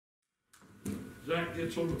Zack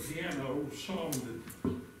gets on the piano, old song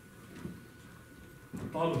that I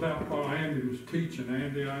thought about while Andy was teaching.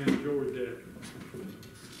 Andy, I enjoyed that.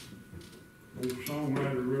 Old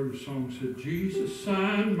songwriter wrote a song, said, Jesus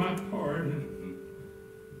signed my pardon,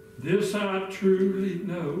 this I truly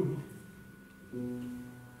know.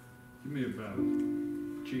 Give me a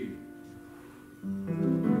ballad. G.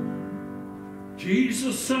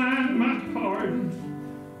 Jesus signed my pardon,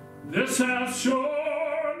 this I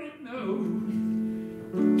surely know.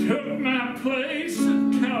 Took my place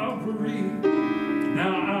at Calvary,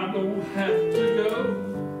 now I don't have to go.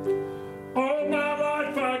 All my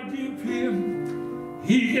life I give him,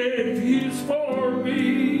 he gave his for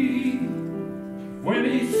me. When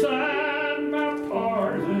he signed my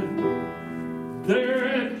pardon, there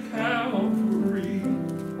at Calvary.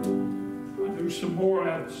 I knew some more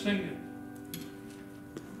I'd sing it.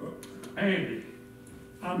 Andy,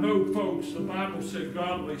 I know, folks, the Bible said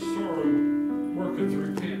godly sorrow worketh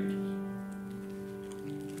repentance.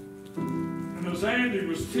 And as Andy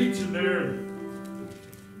was teaching there,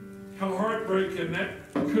 how heartbreaking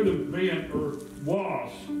that could have been or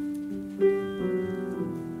was,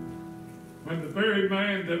 when the very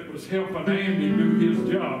man that was helping Andy do his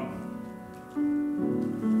job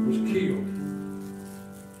was killed.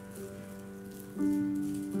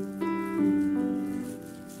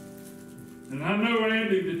 And I know,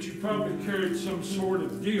 Andy, that you probably carried some sort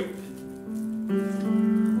of guilt.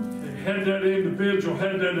 Had that individual,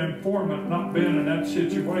 had that informant not been in that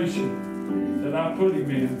situation that I put him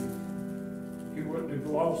in, he wouldn't have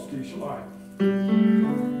lost his life.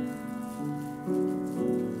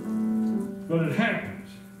 But it happens.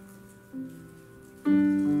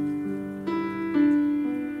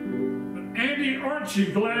 But Andy, aren't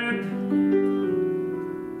you glad,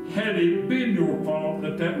 had it been your fault,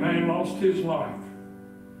 that that man lost his life?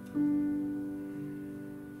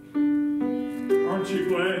 Aren't you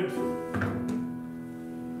glad?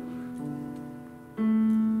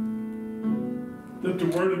 That the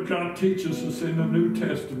Word of God teaches us in the New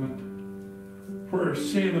Testament, where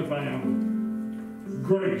sin abounded,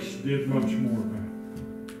 grace did much more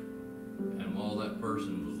abound. And while that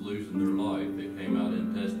person was losing their life, it came out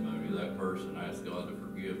in testimony that person asked God to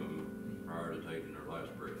forgive them prior to taking their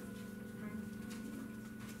last breath.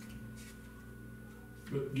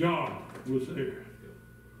 But God was there.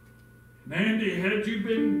 And Andy, had you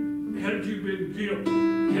been guilty,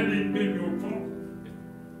 had it been your fault,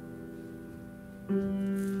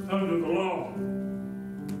 under the law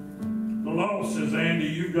says, Andy,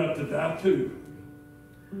 you've got to die too.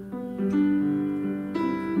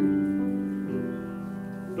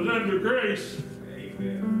 But under grace,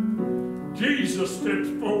 amen, Jesus steps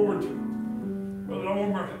forward with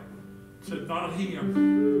armor, said, not him,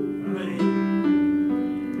 me.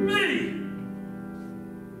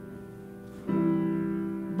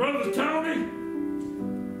 Brother Tony,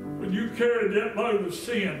 when you carried that load of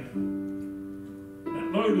sin,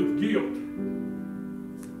 that load of guilt,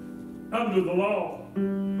 under the law,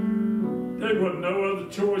 there wasn't no other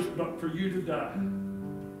choice but for you to die.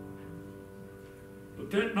 But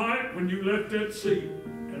that night when you left that seat,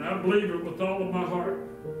 and I believe it with all of my heart,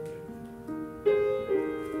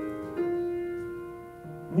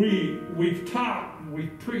 we've taught and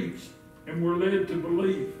we've preached and we're led to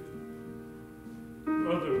believe,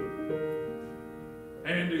 Brother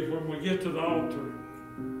Andy, when we get to the altar,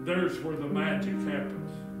 there's where the magic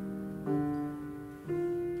happens.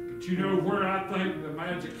 But you know where I think the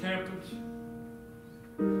magic happens?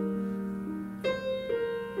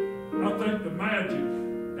 I think the magic,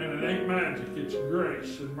 and it ain't magic, it's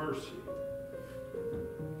grace and mercy.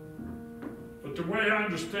 But the way I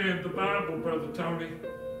understand the Bible, Brother Tony,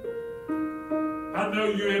 I know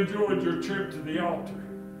you enjoyed your trip to the altar.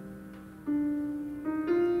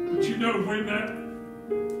 But you know when that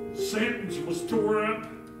sentence was tore up,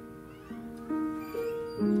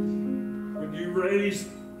 when you raised,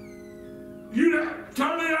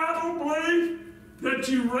 Tony, I don't believe that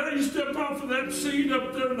you raised up off of that seat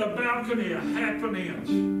up there in the balcony a half an inch.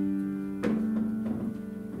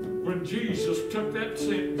 When Jesus took that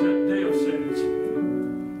sentence, that death sentence.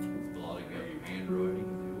 Blotting out the handwriting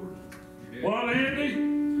of the ordinance. What, Andy?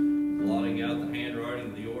 Blotting out the handwriting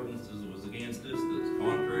of the ordinances that was against us, that's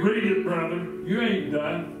contrary. Read it, brother. You ain't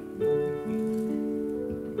done.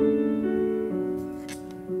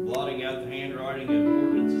 Blotting out the handwriting of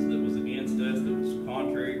ordinances that was against us, that was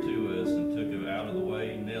contrary to us, and took it out of the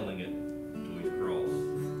way, nailing it to his cross.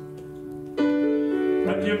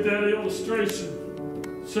 I give that illustration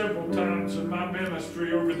several times in my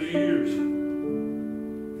ministry over the years.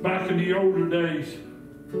 Back in the older days,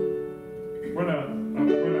 when a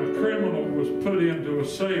criminal was put into a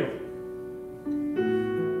cell,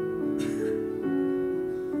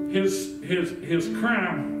 His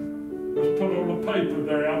crime was put on the paper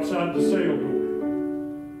there outside the cell door.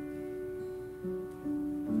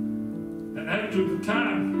 And after the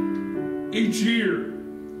time, each year,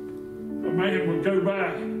 a man would go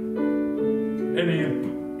by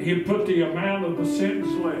and he'd put the amount of the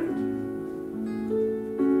sentence left.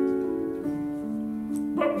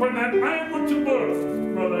 But when that man with the book,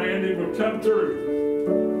 Brother Andy, would come through,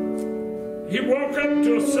 he'd walk up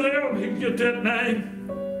to a cell, he'd get that name,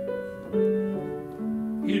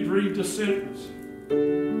 he'd read the sentence.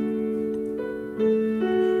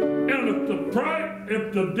 And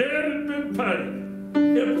if the debt had been paid,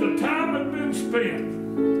 if the time had been spent,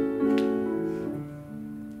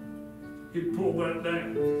 he'd pull that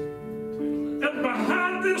down. And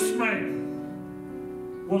behind this man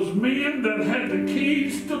was men that had the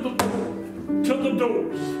keys to the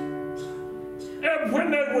doors. And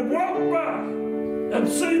when they would walk by and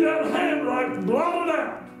see that handwriting blotted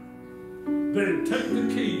out, they'd take the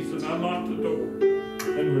keys and unlock the door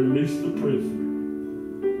and release the prisoner.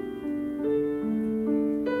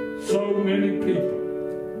 So many people,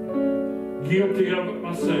 guilty of it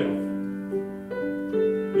myself.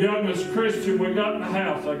 Youngest Christian we got in the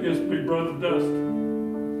house, I guess, be Brother Dustin.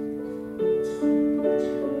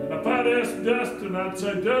 And if I'd ask Dustin, I'd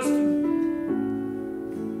say, Dustin,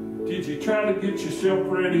 did you try to get yourself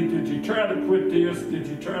ready? Did you try to quit this? Did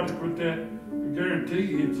you try to quit that? I guarantee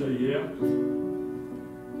you he'd say, yeah.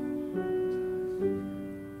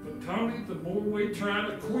 But Tony, the more we try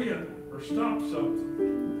to quit or stop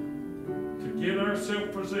something to get ourselves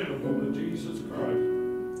presentable to Jesus Christ,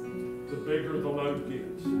 the bigger the load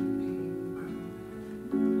gets.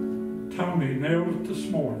 Tony nailed it this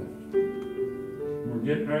morning. We're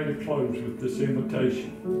getting ready to close with this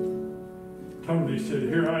invitation. Tony said,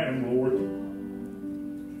 here I am, Lord.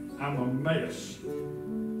 I'm a mess.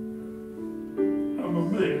 I'm a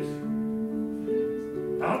mess.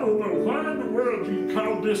 I don't know why in the world you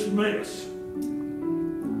call this mess.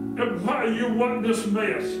 And why you want this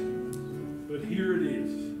mess. But here it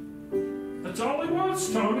is. That's all he wants,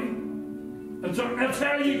 Tony. That's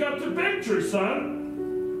how you got the victory, son.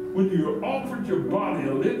 When you offered your body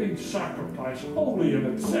a living sacrifice, holy and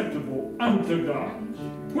acceptable unto God,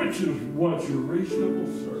 which was your reasonable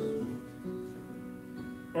service.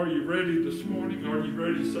 Are you ready this morning? Are you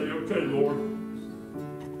ready to say, okay, Lord?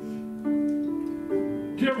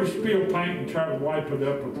 Do you ever spill paint and try to wipe it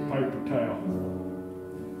up with a paper towel?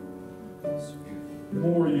 The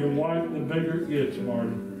more you wipe, the bigger it gets,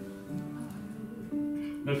 Marty.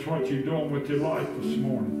 That's what you're doing with your life this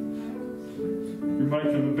morning. You're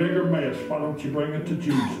making a bigger mess. Why don't you bring it to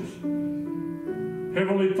Jesus?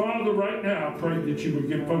 Heavenly Father, right now, I pray that you would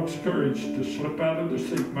give folks courage to slip out of their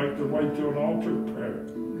seat, make their way to an altar of prayer.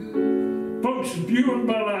 Folks viewing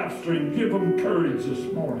by live stream, give them courage this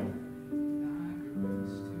morning.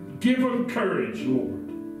 Give them courage, Lord,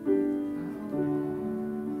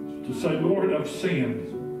 to say, Lord, I've sinned.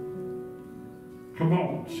 Come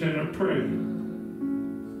on, sinner, pray.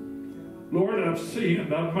 Lord, I've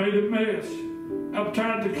sinned. I've made a mess. I've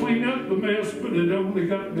tried to clean up the mess, but it only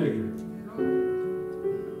got bigger.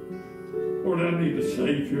 Lord, I need a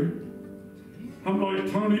Savior. I'm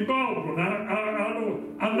like Tony Baldwin.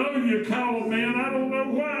 I know you call me, and I don't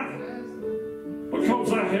know why.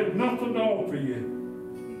 Because I have nothing to offer you.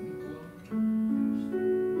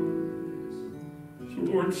 So,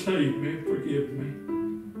 Lord, save me and forgive me.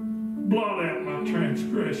 Blot out my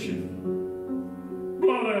transgression.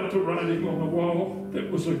 Blot out the writing on the wall that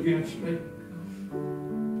was against me.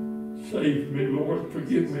 Save me, Lord.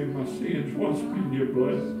 Forgive me my sins. Wash me in your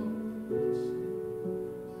blood.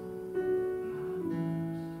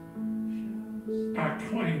 I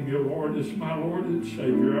claim you, Lord, as my Lord and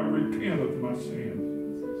Savior. I repent of my sins.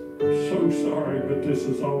 I'm so sorry, but this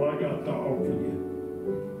is all I got to offer you.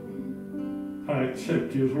 I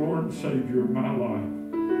accept you as Lord and Savior of my life.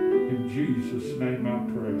 In Jesus' name I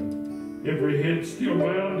pray. Every head still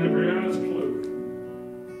bowed and every eye's closed.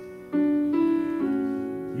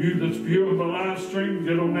 You that's viewing the live stream,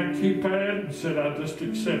 get on that keypad and said, I just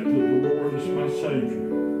accepted the Lord as my Savior.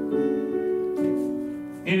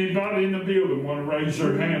 Anybody in the building want to raise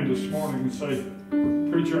their hand this morning and say,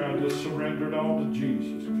 Preacher, I just surrendered all to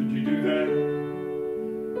Jesus. Could you do that?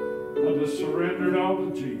 I just surrendered all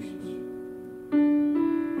to Jesus.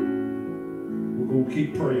 We're going to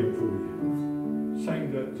keep praying for you.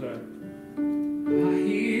 Sing that, Zack. I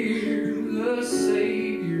hear the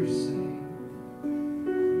Savior say,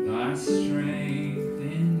 thy strength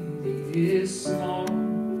indeed is small.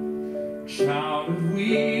 Child of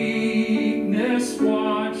weakness,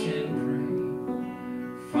 watch and pray.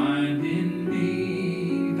 Find find in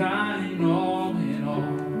me thine all in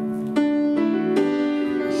all.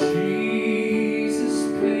 Jesus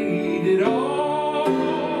paid it all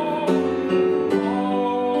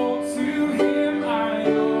to him I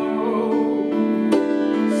owe.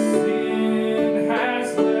 Sin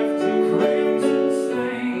has left a crimson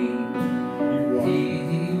stain. He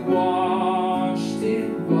washed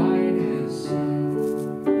it white as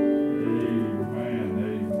snow. Amen,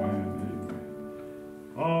 amen, amen.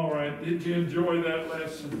 All right, did you enjoy that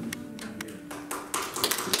lesson?